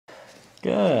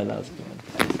Good, that was good.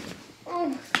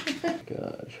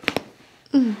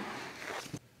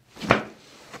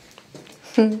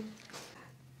 Good.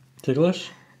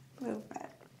 Ticklish? A little bit.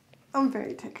 I'm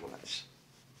very ticklish.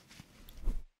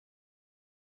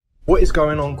 What is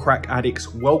going on, crack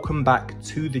addicts? Welcome back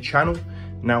to the channel.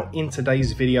 Now in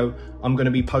today's video, I'm going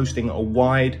to be posting a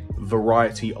wide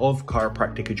variety of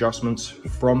chiropractic adjustments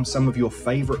from some of your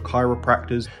favorite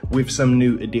chiropractors with some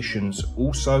new additions.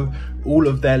 Also, all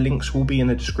of their links will be in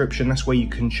the description. That's where you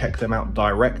can check them out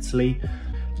directly.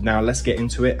 Now let's get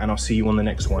into it and I'll see you on the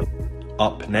next one.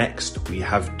 Up next, we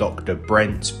have Dr.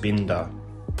 Brent Binder.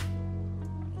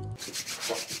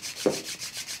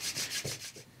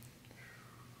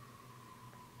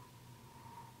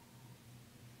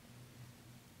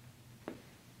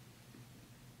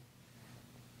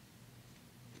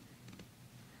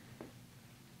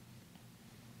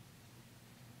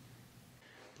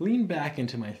 Lean back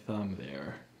into my thumb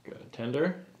there. Good.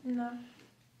 Tender? No.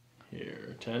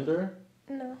 Here. Tender?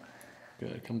 No.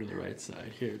 Good. Come to the right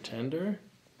side. Here. Tender?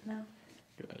 No.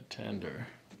 Good. Tender?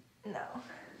 No.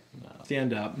 No.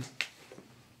 Stand up.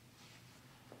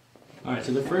 Alright,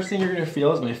 so the first thing you're going to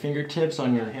feel is my fingertips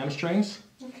on your hamstrings.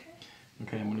 Okay.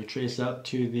 Okay, I'm going to trace up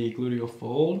to the gluteal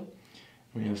fold.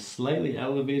 We have slightly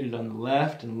elevated on the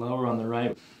left and lower on the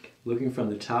right. Looking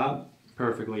from the top,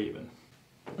 perfectly even.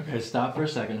 Okay, stop for a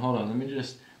second. Hold on.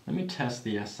 Let me test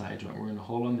the SI joint. We're going to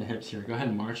hold on the hips here. Go ahead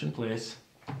and march in place.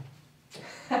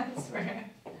 I swear.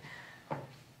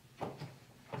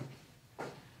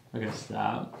 Okay,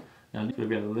 stop. Now we've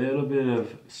got a little bit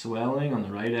of swelling on the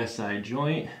right SI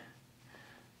joint.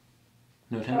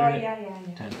 No tender? Oh, yeah.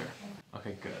 Tender.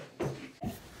 Okay, good.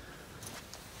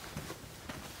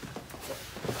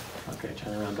 Okay,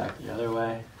 turn around back the other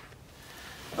way.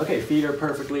 Okay, feet are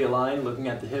perfectly aligned, looking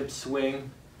at the hips swing.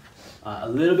 A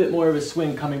little bit more of a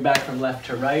swing coming back from left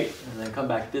to right, and then come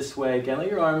back this way. Again,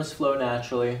 let your arms flow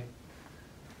naturally.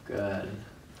 Good.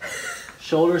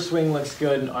 Shoulder swing looks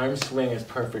good, and arm swing is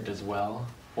perfect as well.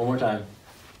 One more time.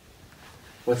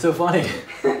 What's so funny?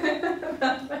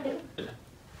 Nothing.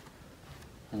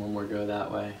 One more go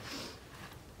that way.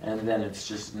 And then it's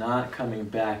just not coming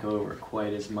back over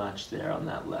quite as much there on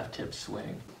that left hip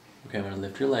swing. Okay, I'm going to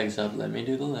lift your legs up. Let me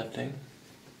do the lifting.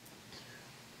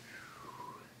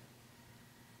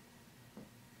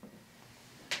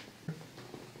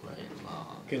 Right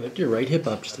long. Okay, lift your right hip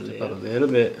up just a little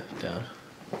bit down.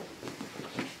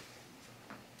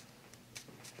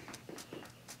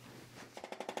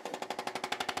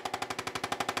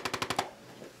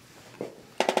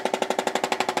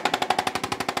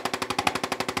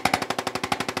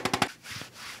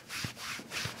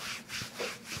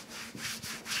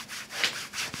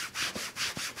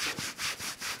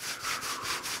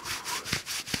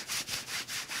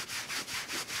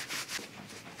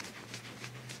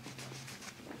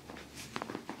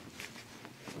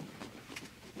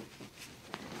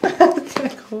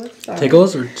 Tickles. Sorry.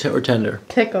 Tickles or tender?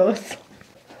 Tickles.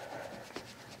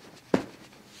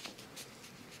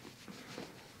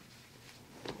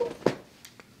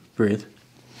 Breathe.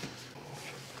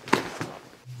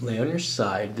 Lay on your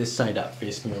side, this side up,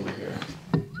 face me over here.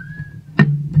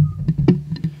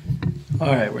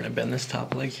 Alright, we're going to bend this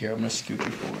top leg here. I'm going to scoot you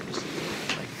forward just a little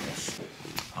bit like this.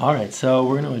 Alright, so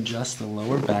we're going to adjust the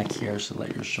lower back here, so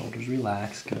let your shoulders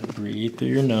relax. Good. Breathe through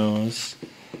your nose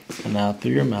and out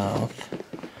through your mouth.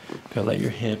 Good. Let your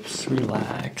hips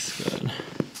relax. Good.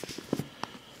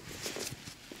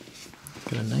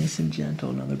 Good. Nice and gentle.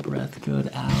 Another breath. Good.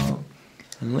 Out.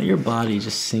 And let your body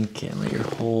just sink in. Let your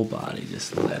whole body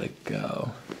just let it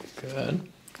go. Good.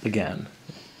 Again.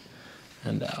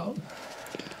 And out.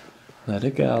 Let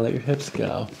it go. Let your hips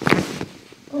go.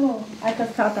 Oh, I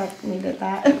just thought that needed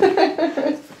that.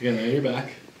 Again, lay your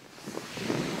back.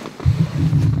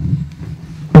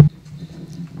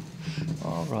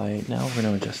 Alright, now we're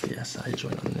going to adjust the SI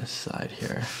joint on this side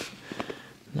here.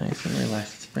 Nice and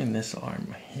relaxed. Let's bring this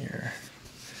arm here.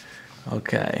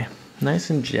 Okay. Nice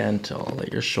and gentle.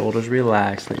 Let your shoulders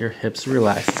relax. Let your hips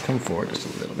relax. Let's come forward just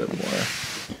a little bit more.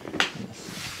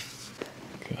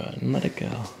 Good. And let it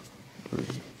go.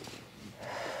 Breathe.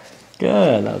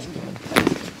 Good. That was good.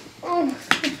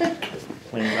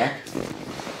 Lean back.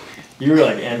 You were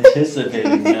like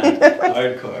anticipating that.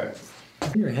 Hardcore.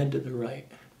 Turn your head to the right.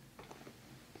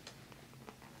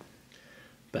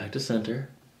 Back to center.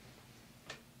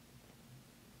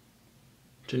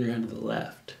 Turn your head to the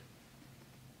left.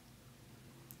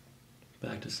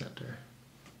 Back to center.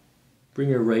 Bring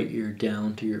your right ear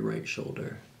down to your right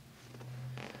shoulder.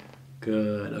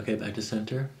 Good. Okay, back to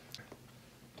center.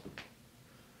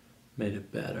 Made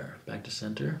it better. Back to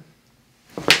center.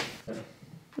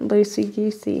 Loosey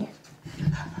goosey.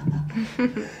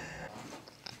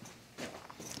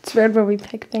 It's weird where we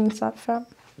pick things up from.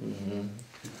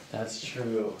 That's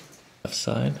true. Left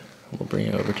side. We'll bring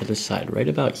it over to this side, right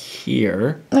about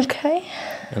here. Okay.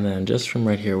 And then just from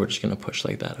right here, we're just gonna push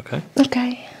like that, okay?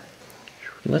 Okay.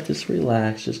 Let this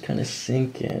relax, just kind of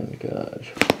sink in. Good.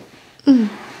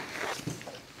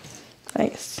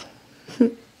 Nice.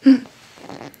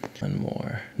 One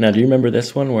more. Now, do you remember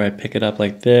this one where I pick it up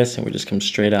like this and we just come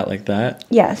straight out like that?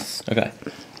 Yes. Okay.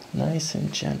 Nice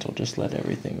and gentle. Just let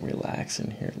everything relax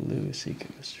in here. Loosey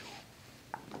goose.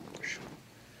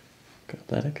 Good.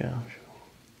 Let it go.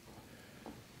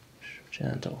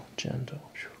 Gentle, gentle.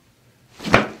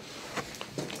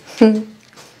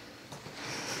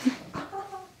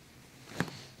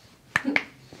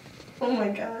 Oh my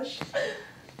gosh.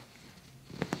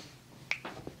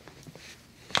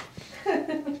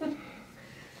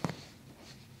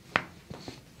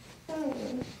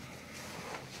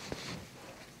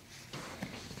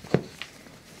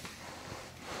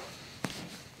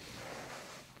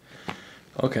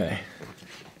 Okay.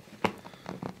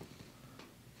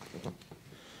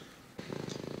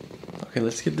 Okay,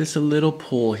 let's give this a little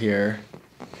pull here.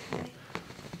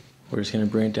 We're just gonna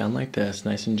bring it down like this,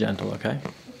 nice and gentle, okay?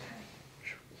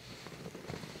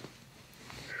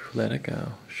 Let it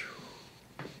go.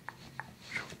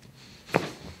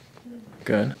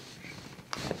 Good.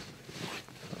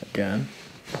 Again.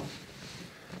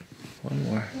 One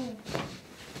more.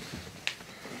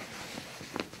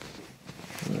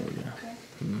 There we go.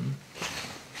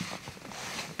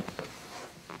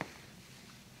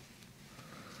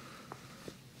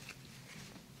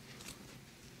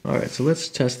 All right, so let's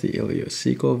test the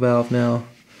ileocecal valve now.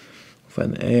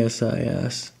 Find the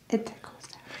ASIS. It tickles.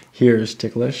 Here's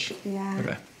ticklish. Yeah.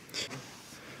 Okay.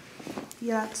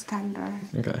 Yeah, it's tender.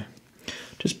 Okay.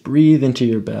 Just breathe into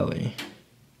your belly.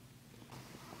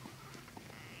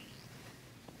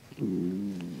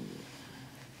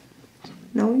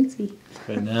 Noisy.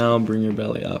 Okay, now bring your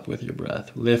belly up with your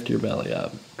breath. Lift your belly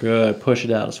up. Good. Push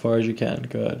it out as far as you can.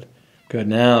 Good. Good.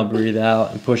 Now breathe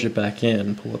out and push it back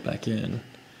in. Pull it back in.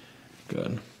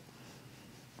 Good.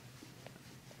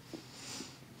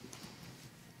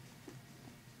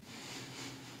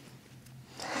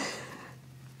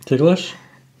 Ticklish?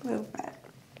 A little bit.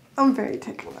 I'm very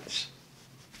ticklish.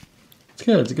 It's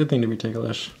good. It's a good thing to be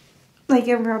ticklish. Like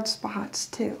in round spots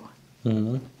too.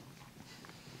 Mm-hmm.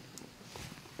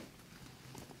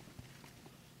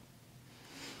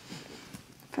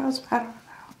 Feels better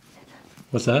though.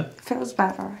 What's that? Feels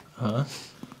better. Huh?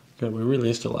 Good. We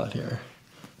released a lot here.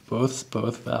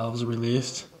 Both valves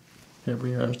released. Here,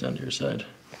 bring your arms down to your side.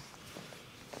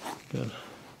 Good.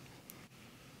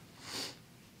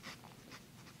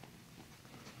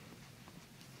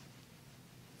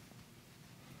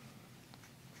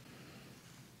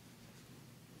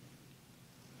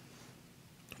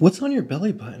 What's on your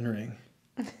belly button ring?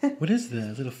 What is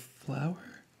that? Is it a flower?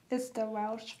 It's the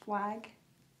Welsh flag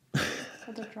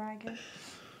for the dragon.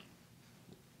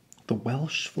 The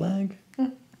Welsh flag?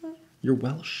 You're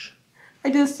Welsh? I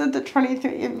just did the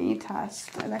 23andMe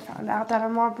test and I found out that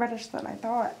I'm more British than I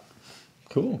thought.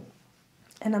 Cool.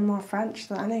 And I'm more French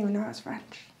than I didn't even know I was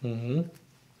French. Mm-hmm.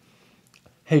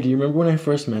 Hey, do you remember when I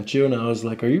first met you and I was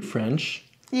like, are you French?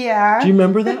 Yeah. Do you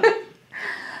remember that?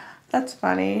 That's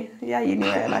funny. Yeah, you knew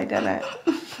it and I didn't.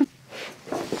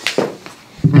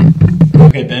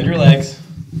 Okay, bend your legs.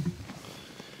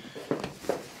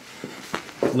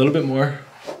 A little bit more.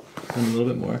 And a little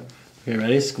bit more. Okay,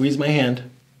 ready? Squeeze my hand.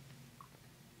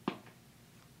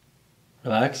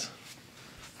 Relax.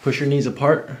 Push your knees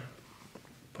apart.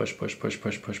 Push, push, push,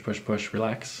 push, push, push, push.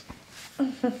 Relax.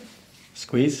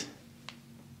 Squeeze.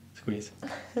 Squeeze.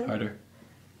 Harder.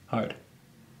 Hard.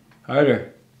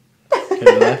 Harder. Okay,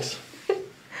 relax.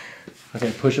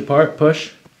 Okay, push apart.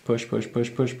 Push. Push, push,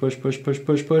 push, push, push, push, push,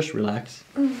 push, push. Relax.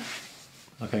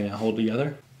 Okay, now hold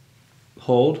together.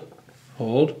 Hold.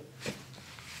 Hold.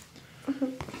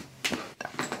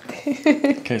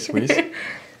 Okay, squeeze.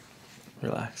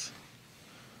 Relax.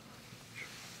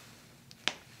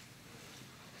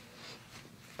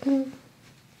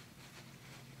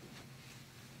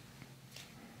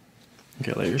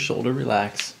 Okay, let your shoulder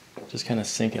relax. Just kind of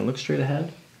sink in. Look straight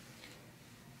ahead.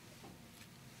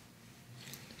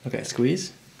 Okay,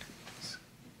 squeeze.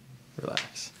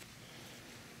 Relax.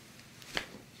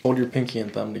 Hold your pinky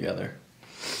and thumb together.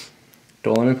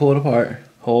 Don't let me pull it apart.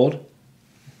 Hold.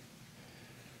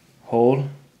 Hold.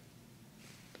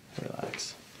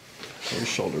 Relax. Let your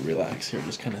shoulder relax here.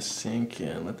 Just kind of sink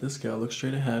in. Let this go. Look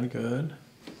straight ahead. Good.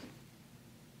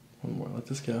 One more. Let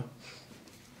this go.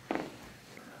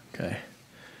 Okay.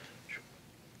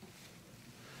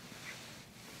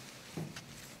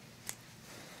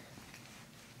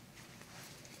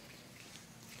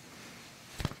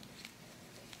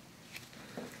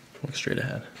 Look straight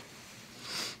ahead.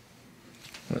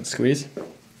 Let's squeeze.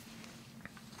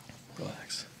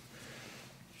 Relax.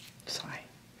 Sigh.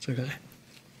 It's okay.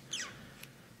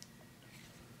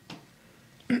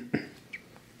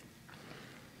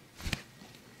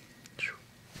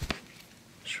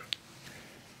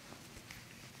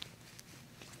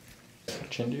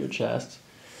 Chin to your chest.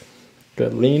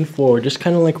 Good. Lean forward. Just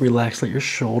kind of like relax. Let your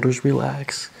shoulders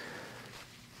relax.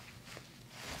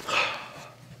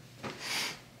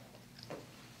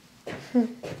 Did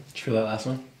you feel that last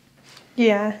one?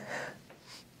 Yeah.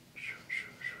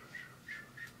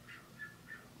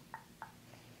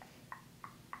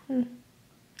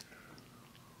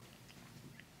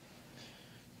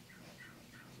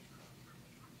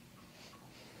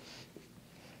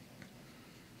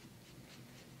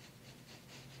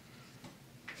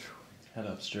 Head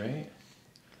up straight.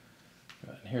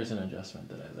 Good. And here's an adjustment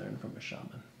that I learned from a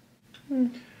shaman.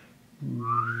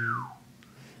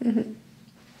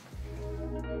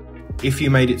 If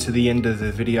you made it to the end of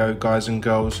the video, guys and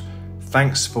girls,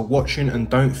 thanks for watching and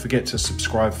don't forget to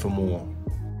subscribe for more.